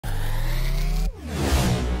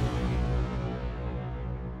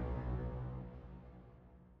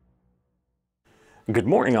Good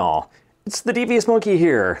morning, all. It's the Devious Monkey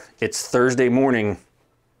here. It's Thursday morning,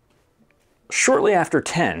 shortly after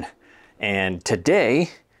 10, and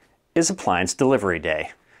today is appliance delivery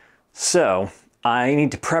day. So I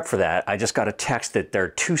need to prep for that. I just got a text that they're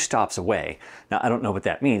 2 stops away. Now, I don't know what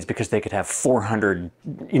that means because they could have 400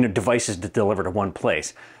 devices to deliver to one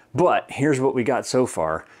place. But here's what we got so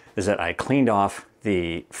far, is that I cleaned off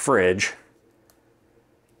the fridge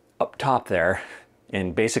up top there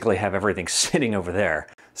and basically have everything sitting over there.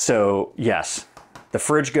 So yes, the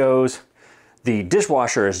fridge goes. The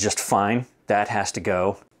dishwasher is just fine. That has to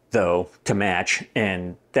go, though, to match,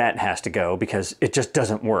 and that has to go because it just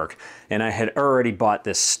doesn't work. And I had already bought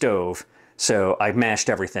this stove, so I matched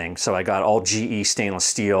everything. So I got all GE stainless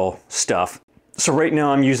steel stuff. So right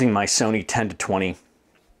now I'm using my Sony 10-20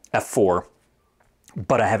 f4.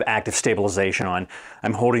 But I have active stabilization on.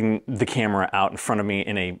 I'm holding the camera out in front of me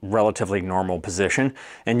in a relatively normal position,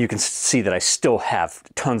 and you can see that I still have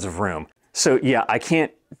tons of room. So yeah, I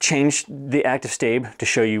can't change the active stab to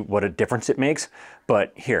show you what a difference it makes,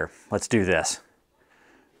 but here, let's do this.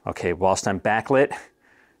 Okay, whilst I'm backlit,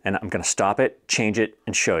 and I'm gonna stop it, change it,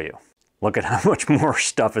 and show you. Look at how much more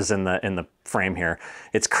stuff is in the frame here.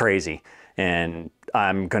 It's crazy. And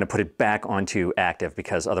I'm gonna put it back onto active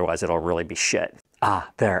because otherwise it'll really be shit.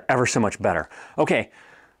 Ah, there, ever so much better. Okay,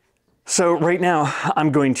 so right now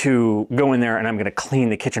I'm going to go in there and I'm gonna clean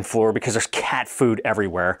the kitchen floor because there's cat food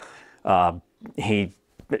everywhere.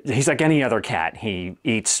 He's like any other cat. He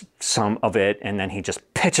eats some of it and then he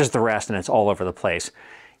just pitches the rest and it's all over the place.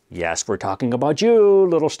 Yes, we're talking about you,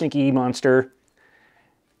 little stinky monster.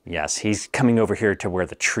 Yes, he's coming over here to where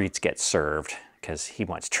the treats get served because he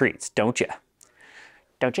wants treats, don't you?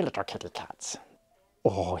 Don't you, little kitty cats?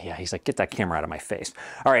 Oh yeah, he's like, get that camera out of my face.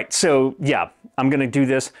 All right, so yeah, I'm gonna do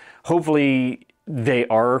this. Hopefully they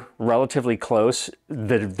are relatively close.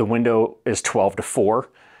 The window is 12 to 4.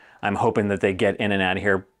 I'm hoping that they get in and out of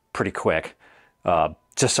here pretty quick,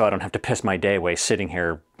 just so I don't have to piss my day away sitting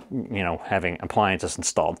here, having appliances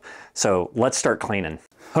installed. So let's start cleaning.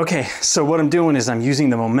 Okay, so what I'm doing is I'm using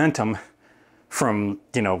the momentum from,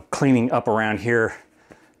 cleaning up around here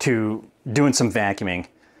to doing some vacuuming.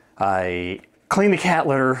 I cleaned the cat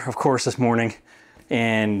litter, of course, this morning,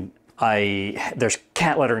 and there's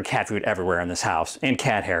cat litter and cat food everywhere in this house, and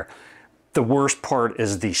cat hair. The worst part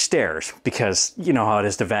is the stairs, because you know how it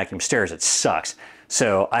is to vacuum stairs, it sucks.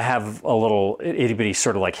 So I have a little itty bitty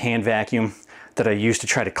sort of like hand vacuum that I use to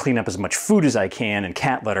try to clean up as much food as I can and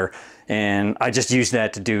cat litter, and I just use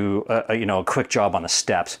that to do a quick job on the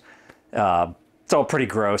steps. It's all pretty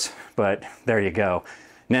gross, but there you go.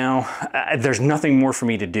 Now, there's nothing more for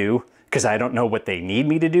me to do because I don't know what they need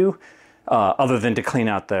me to do other than to clean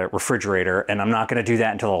out the refrigerator, and I'm not gonna do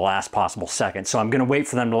that until the last possible second. So I'm gonna wait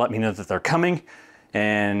for them to let me know that they're coming,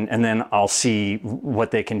 and then I'll see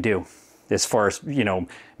what they can do as far as,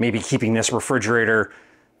 maybe keeping this refrigerator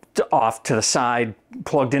off to the side,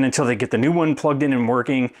 plugged in until they get the new one plugged in and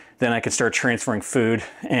working. Then I could start transferring food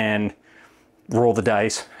and roll the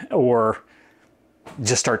dice, or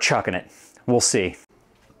just start chucking it. We'll see.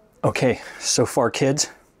 Okay, so far,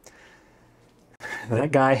 kids,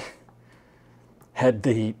 that guy had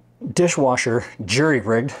the dishwasher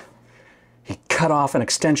jury-rigged. He cut off an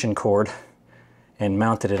extension cord and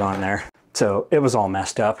mounted it on there. So it was all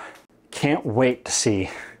messed up. Can't wait to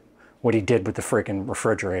see what he did with the freaking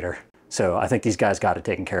refrigerator. So I think these guys got it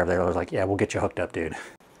taken care of. They were like, yeah, we'll get you hooked up, dude.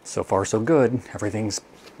 So far, so good. Everything's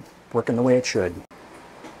working the way it should.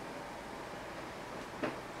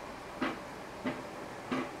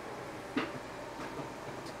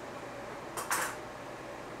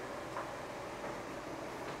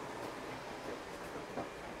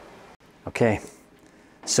 Okay,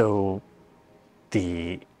 so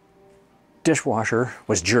the dishwasher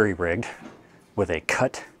was jury-rigged with a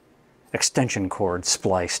cut extension cord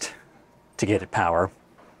spliced to get it power.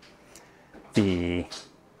 The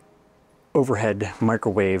overhead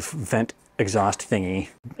microwave vent exhaust thingy,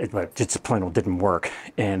 it just plain old didn't work.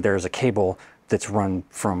 And there's a cable that's run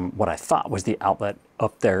from what I thought was the outlet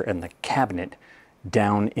up there in the cabinet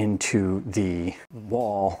down into the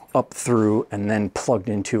wall, up through, and then plugged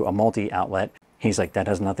into a multi-outlet. He's like, that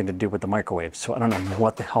has nothing to do with the microwave, so I don't know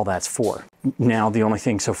what the hell that's for. Now, the only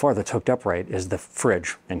thing so far that's hooked up right is the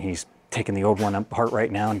fridge, and he's taking the old one apart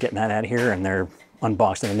right now and getting that out of here, and they're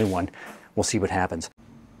unboxing a new one. We'll see what happens.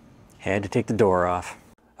 Had to take the door off.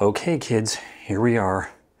 Okay, kids, here we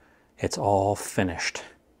are. It's all finished.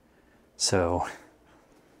 So,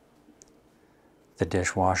 the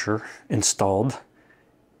dishwasher installed.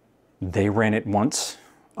 They ran it once.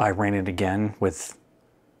 I ran it again with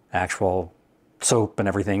actual soap and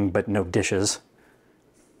everything, but no dishes.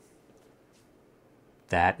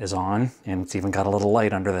 That is on, and it's even got a little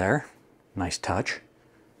light under there. Nice touch.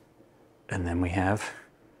 And then we have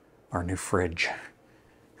our new fridge.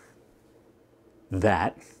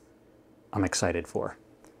 That I'm excited for.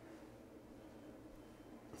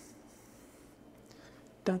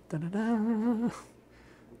 Da, da, da, da.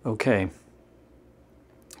 Okay,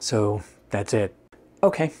 so that's it.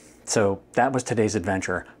 Okay, so that was today's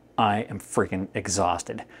adventure. I am freaking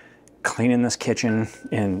exhausted. Cleaning this kitchen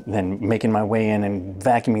and then making my way in and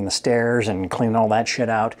vacuuming the stairs and cleaning all that shit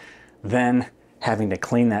out. Then having to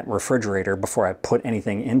clean that refrigerator before I put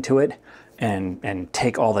anything into it and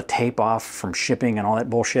take all the tape off from shipping and all that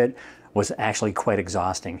bullshit was actually quite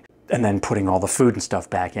exhausting. And then putting all the food and stuff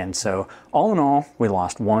back in. So all in all, we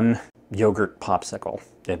lost one yogurt popsicle.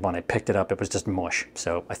 When I picked it up, it was just mush,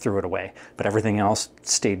 so I threw it away. But everything else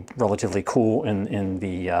stayed relatively cool in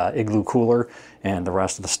the igloo cooler, and the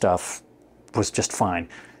rest of the stuff was just fine.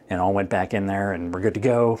 And all went back in there, and we're good to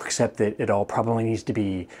go, except that it all probably needs to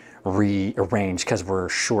be rearranged because we're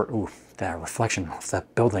short. Ooh, that reflection of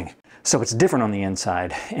that building. So it's different on the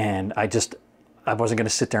inside, and I wasn't going to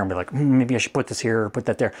sit there and be like, maybe I should put this here or put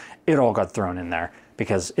that there. It all got thrown in there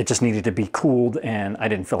because it just needed to be cooled, and I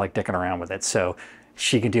didn't feel like dicking around with it. So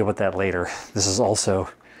she can deal with that later. This is also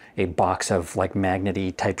a box of like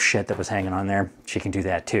magnety type shit that was hanging on there. She can do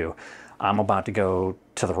that too. I'm about to go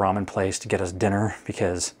to the ramen place to get us dinner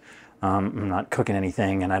because I'm not cooking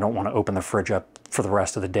anything, and I don't want to open the fridge up for the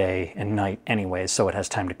rest of the day and night anyways, so it has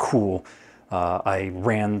time to cool. I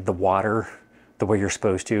ran the water the way you're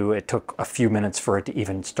supposed to. It took a few minutes for it to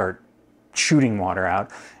even start shooting water out,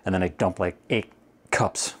 and then I dumped like 8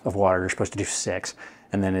 cups of water. You're supposed to do 6,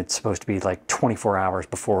 and then it's supposed to be like 24 hours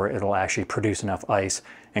before it'll actually produce enough ice,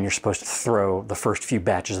 and you're supposed to throw the first few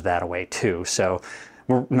batches of that away too. So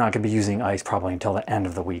we're not going to be using ice probably until the end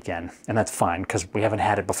of the weekend, and that's fine because we haven't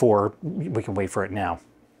had it before. We can wait for it now.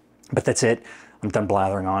 But that's it. I'm done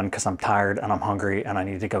blathering on because I'm tired and I'm hungry and I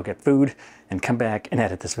need to go get food and come back and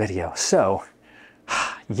edit this video. So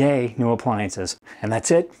yay, new appliances. And that's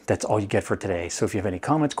it. That's all you get for today. So if you have any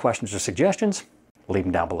comments, questions, or suggestions, leave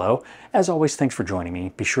them down below. As always, thanks for joining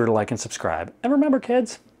me. Be sure to like and subscribe. And remember,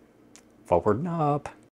 kids, forward and up.